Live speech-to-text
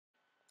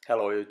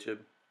Hello YouTube.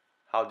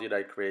 How did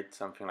I create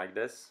something like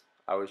this?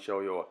 I will show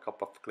you a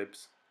couple of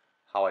clips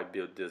how I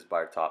built this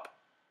bar top.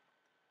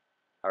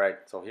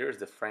 Alright, so here's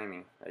the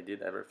framing. I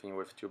did everything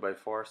with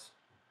 2x4s.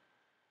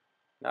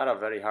 Not a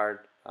very hard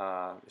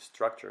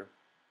structure.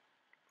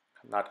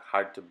 Not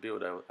hard to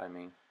build, I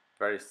mean.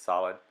 Very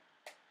solid.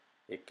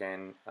 It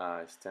can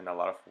stand a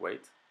lot of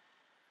weight.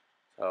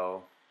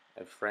 So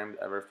I framed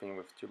everything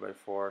with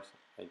 2x4s.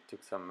 I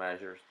took some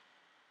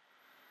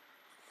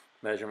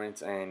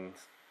measurements and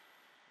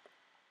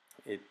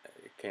it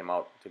came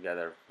out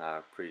together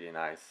pretty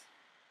nice.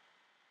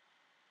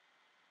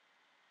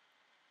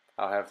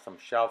 I'll have some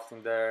shelves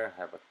in there,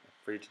 have a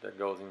fridge that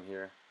goes in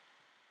here.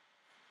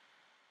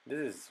 This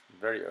is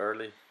very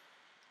early,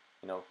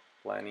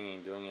 planning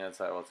and doing as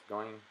I was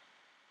going.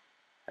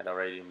 Had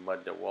already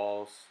mud the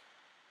walls.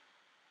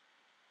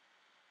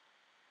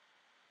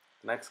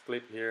 The next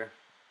clip here,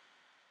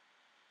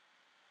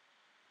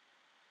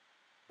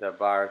 the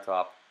bar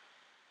top,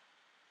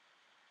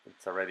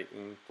 it's already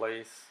in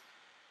place.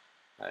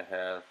 I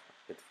have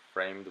it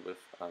framed with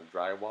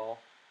drywall.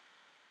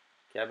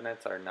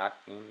 Cabinets are not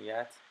in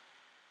yet.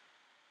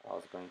 I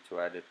was going to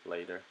add it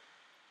later.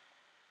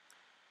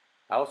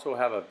 I also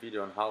have a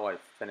video on how I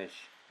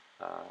finish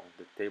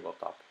the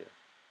tabletop here.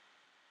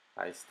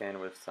 I stand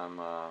with some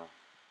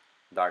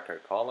darker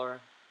color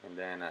and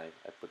then I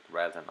put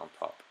resin on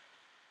top.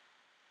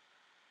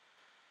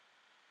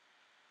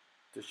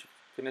 To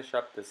finish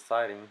up the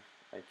siding,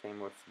 I came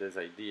with this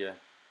idea.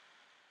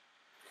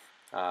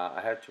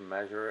 I had to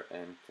measure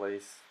and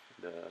place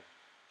the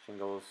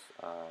shingles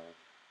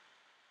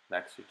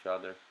next to each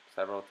other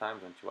several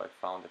times until I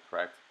found the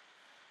correct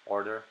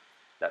order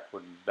that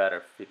would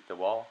better fit the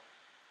wall.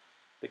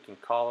 Picking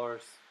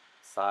colors,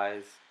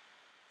 size,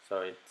 so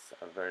it's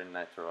a very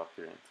natural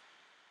appearance.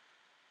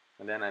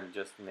 And then I'm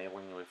just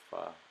nailing with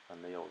a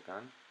nail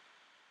gun.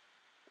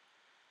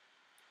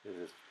 This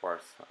is of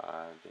course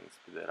being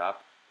speeded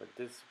up, but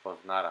this was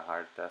not a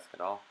hard task at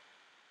all.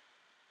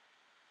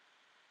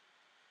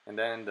 And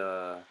then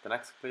the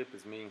next clip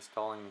is me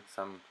installing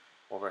some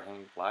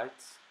overhang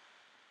lights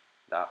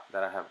that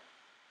I have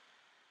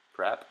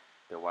prepped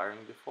the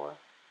wiring before.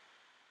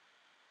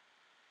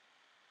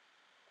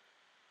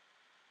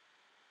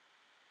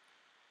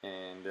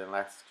 And the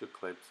last two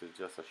clips is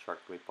just a short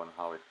clip on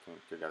how it came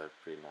together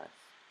pretty nice.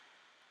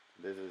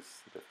 This is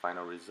the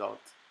final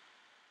result.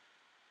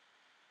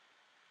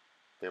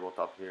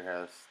 Tabletop here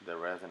has the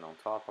resin on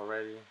top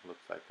already.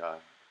 Looks like a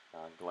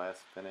glass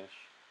finish.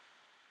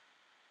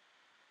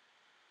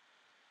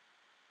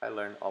 I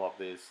learned all of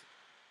this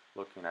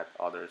looking at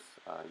others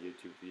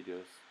YouTube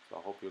videos, so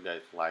I hope you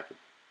guys like it.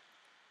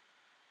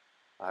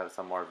 I have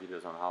some more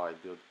videos on how I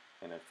build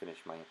and I finish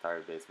my entire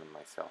basement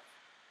myself.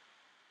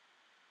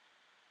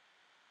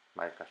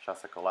 My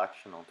cachaça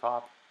collection on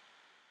top.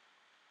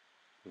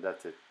 And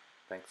that's it.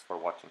 Thanks for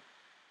watching.